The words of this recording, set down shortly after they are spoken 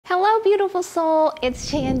Hello beautiful soul, it's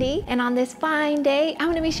Shandy, and on this fine day I'm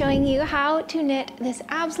going to be showing you how to knit this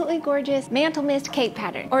absolutely gorgeous mantle mist cape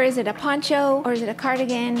pattern. Or is it a poncho or is it a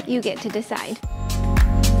cardigan? You get to decide.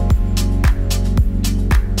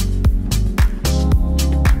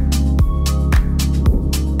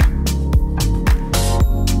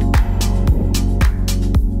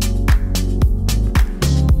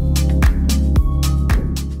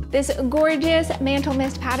 This gorgeous mantle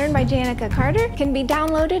mist pattern by Janica Carter can be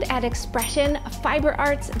downloaded at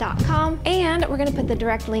expressionfiberarts.com, and we're going to put the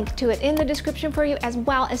direct link to it in the description for you, as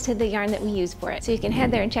well as to the yarn that we use for it, so you can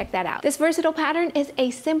head there and check that out. This versatile pattern is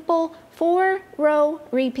a simple 4-row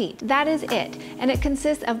repeat. That is it, and it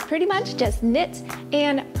consists of pretty much just knits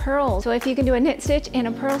and purls. So if you can do a knit stitch and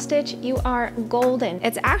a purl stitch, you are golden.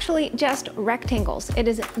 It's actually just rectangles. It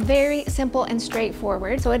is very simple and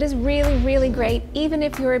straightforward, so it is really great even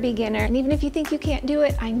if you're a beginner, and even if you think you can't do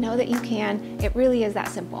it, I know that you can. It really is that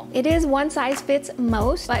simple. It is one size fits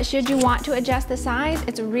most, but should you want to adjust the size,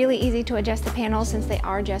 it's really easy to adjust the panels since they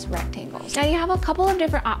are just rectangles. Now you have a couple of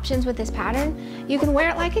different options with this pattern. You can wear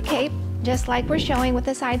it like a cape, just like we're showing with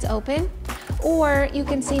the sides open, or you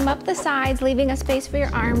can seam up the sides, leaving a space for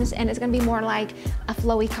your arms, and it's gonna be more like a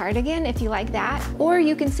flowy cardigan if you like that. Or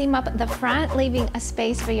you can seam up the front, leaving a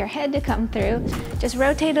space for your head to come through. Just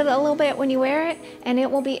rotate it a little bit when you wear it, and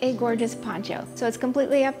it will be a gorgeous poncho. So it's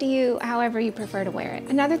completely up to you, however you prefer to wear it.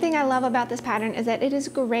 Another thing I love about this pattern is that it is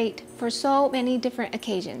great for so many different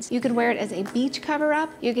occasions. You could wear it as a beach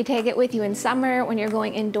cover-up. You could take it with you in summer when you're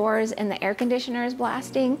going indoors and the air conditioner is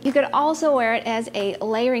blasting. You could also wear it as a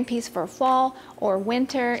layering piece for fall or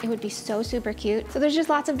winter. It would be so super cute. So there's just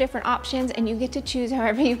lots of different options, and you get to choose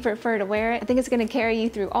however you prefer to wear it. I think it's gonna carry you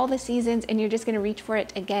through all the seasons, and you're just gonna reach for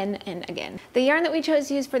it again and again. The yarn that we chose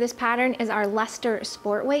to use for this pattern is our Leicester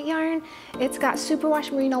Sport Weight yarn. It's got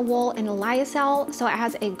superwash merino wool and lyocell, so it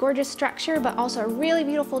has a gorgeous structure, but also a really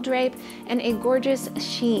beautiful drape and a gorgeous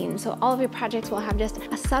sheen. So all of your projects will have just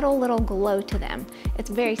a subtle little glow to them. It's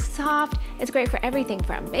very soft. It's great for everything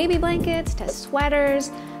from baby blankets to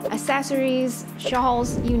sweaters, accessories,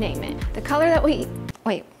 shawls, you name it. The color that we,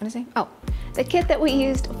 wait, what is it? Oh, the kit that we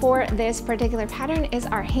used for this particular pattern is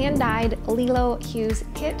our hand-dyed Lilo Hues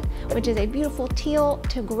kit, which is a beautiful teal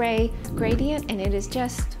to gray gradient, and it is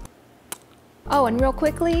just, oh, and real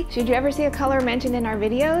quickly, should you ever see a color mentioned in our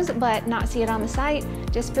videos but not see it on the site,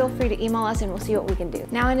 just feel free to email us and we'll see what we can do.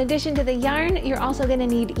 Now, in addition to the yarn, you're also gonna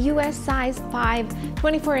need US size 5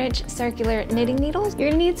 24-inch circular knitting needles. You're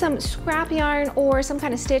gonna need some scrap yarn or some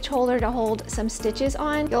kind of stitch holder to hold some stitches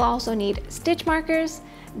on. You'll also need stitch markers,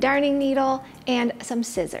 darning needle, and some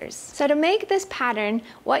scissors. So to make this pattern,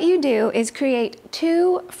 what you do is create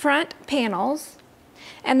 2 front panels,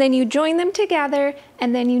 and then you join them together,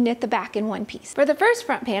 and then you knit the back in one piece. For the first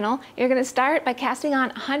front panel, you're gonna start by casting on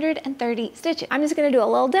 130 stitches. I'm just gonna do a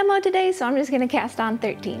little demo today, so I'm just gonna cast on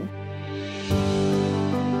 13.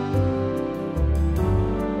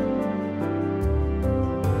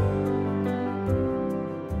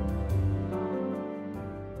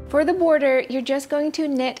 For the border, you're just going to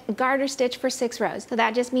knit garter stitch for 6 rows. So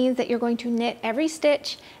that just means that you're going to knit every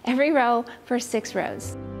stitch, every row for 6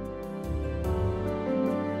 rows.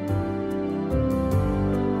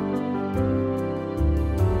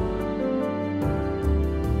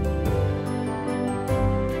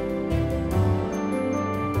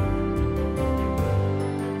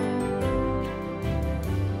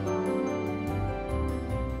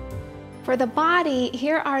 For the body,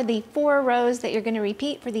 here are the 4 rows that you're going to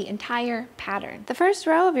repeat for the entire pattern. The first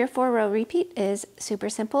row of your 4-row repeat is super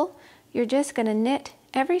simple. You're just going to knit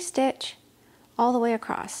every stitch all the way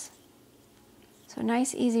across. So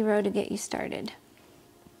nice easy row to get you started.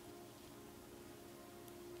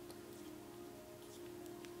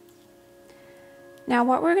 Now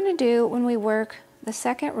what we're going to do when we work the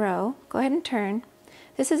second row, go ahead and turn.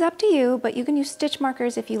 This is up to you, but you can use stitch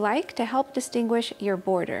markers if you like to help distinguish your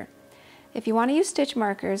border. If you want to use stitch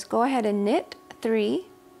markers, go ahead and knit 3,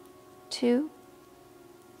 2,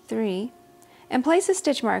 3, and place a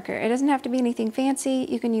stitch marker. It doesn't have to be anything fancy.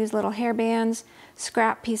 You can use little hair bands,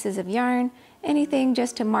 scrap pieces of yarn, anything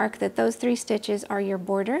just to mark that those 3 stitches are your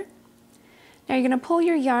border. Now you're going to pull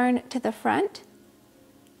your yarn to the front,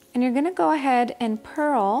 and you're going to go ahead and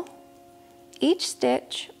purl each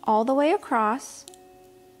stitch all the way across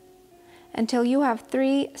until you have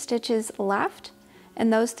 3 stitches left.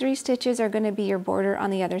 And those 3 stitches are going to be your border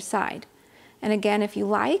on the other side. And again, if you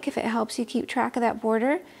like, if it helps you keep track of that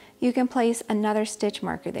border, you can place another stitch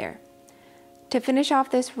marker there. To finish off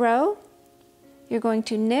this row, you're going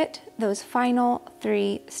to knit those final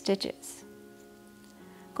 3 stitches.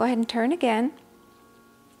 Go ahead and turn again.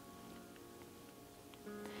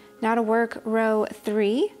 Now to work row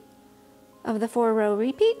 3 of the 4-row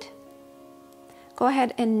repeat, go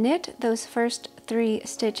ahead and knit those first 3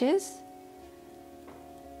 stitches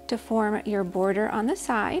to form your border on the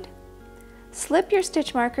side. Slip your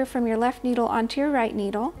stitch marker from your left needle onto your right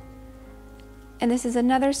needle. And this is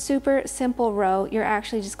another super simple row. You're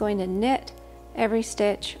actually just going to knit every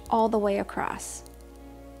stitch all the way across.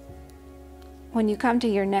 When you come to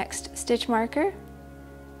your next stitch marker,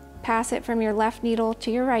 pass it from your left needle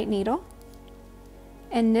to your right needle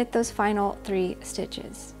and knit those final 3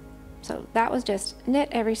 stitches. So that was just knit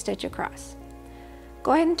every stitch across.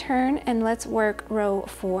 Go ahead and turn and let's work row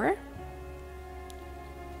 4.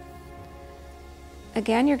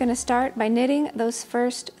 Again, you're going to start by knitting those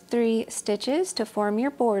first 3 stitches to form your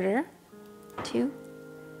border. 2,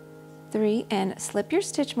 3, and slip your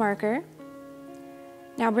stitch marker.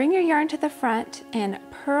 Now bring your yarn to the front and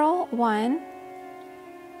purl 1,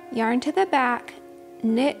 yarn to the back,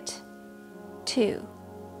 knit 2.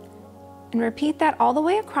 And repeat that all the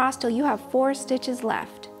way across till you have 4 stitches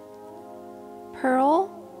left. Purl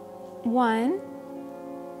 1,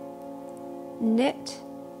 knit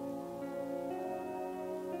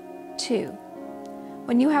 2.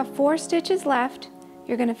 When you have 4 stitches left,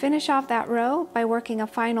 you're going to finish off that row by working a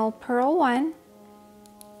final purl 1,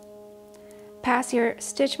 pass your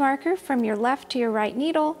stitch marker from your left to your right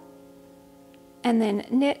needle, and then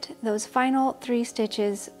knit those final 3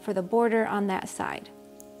 stitches for the border on that side.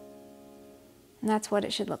 And that's what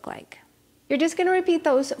it should look like. You're just going to repeat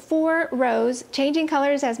those 4 rows, changing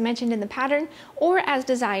colors as mentioned in the pattern or as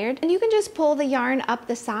desired. And you can just pull the yarn up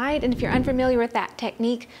the side. And if you're unfamiliar with that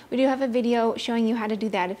technique, we do have a video showing you how to do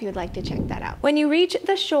that if you would like to check that out. When you reach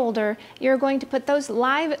the shoulder, you're going to put those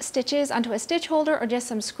live stitches onto a stitch holder or just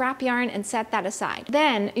some scrap yarn and set that aside.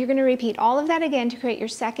 Then you're going to repeat all of that again to create your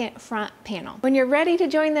second front panel. When you're ready to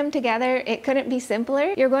join them together, it couldn't be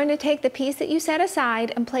simpler. You're going to take the piece that you set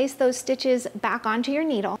aside and place those stitches back onto your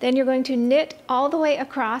needle. Then you're going to knit all the way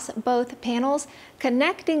across both panels,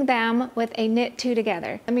 connecting them with a knit 2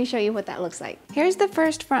 together. Let me show you what that looks like. Here's the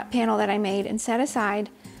first front panel that I made and set aside,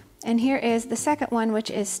 and here is the second one, which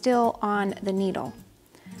is still on the needle.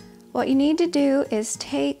 What you need to do is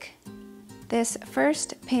take this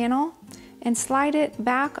first panel and slide it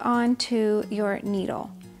back onto your needle.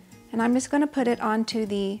 And I'm just going to put it onto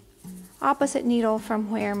the opposite needle from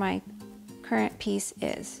where my current piece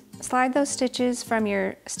is. Slide those stitches from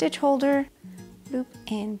your stitch holder, bloop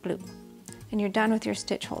and bloop, and you're done with your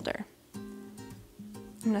stitch holder.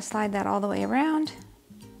 I'm going to slide that all the way around.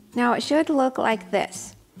 Now it should look like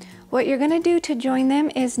this. What you're going to do to join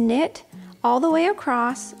them is knit all the way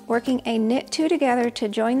across, working a knit 2 together to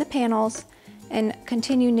join the panels, and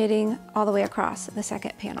continue knitting all the way across the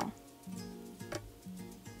second panel.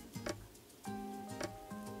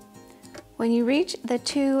 When you reach the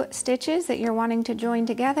 2 stitches that you're wanting to join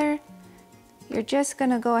together, you're just going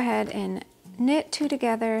to go ahead and knit 2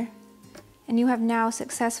 together, and you have now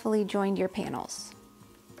successfully joined your panels.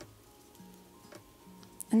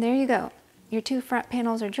 And there you go. Your 2 front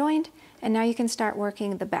panels are joined, and now you can start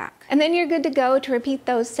working the back. And then you're good to go to repeat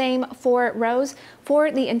those same 4 rows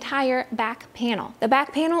for the entire back panel. The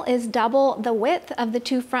back panel is double the width of the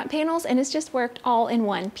 2 front panels, and it's just worked all in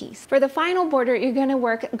one piece. For the final border, you're going to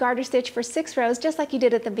work garter stitch for 6 rows just like you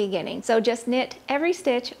did at the beginning. So just knit every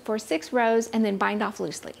stitch for 6 rows and then bind off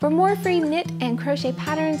loosely. For more free knit and crochet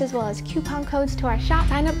patterns as well as coupon codes to our shop,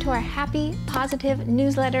 sign up to our Happy Positive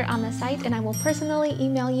newsletter on the site, and I will personally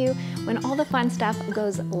email you when all the fun stuff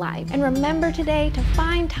goes live. And remember today to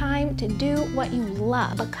find time to do what you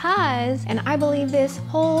love, because, and I believe this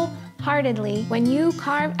wholeheartedly, when you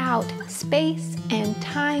carve out space and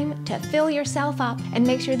time to fill yourself up and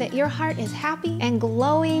make sure that your heart is happy and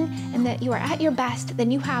glowing and that you are at your best,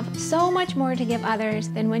 then you have so much more to give others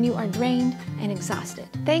than when you are drained and exhausted.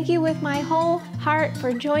 Thank you with my whole heart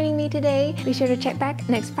for joining me today. Be sure to check back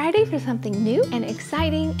next Friday for something new and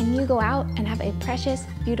exciting, and you go out and have a precious,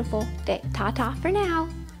 beautiful day. Ta-ta for now.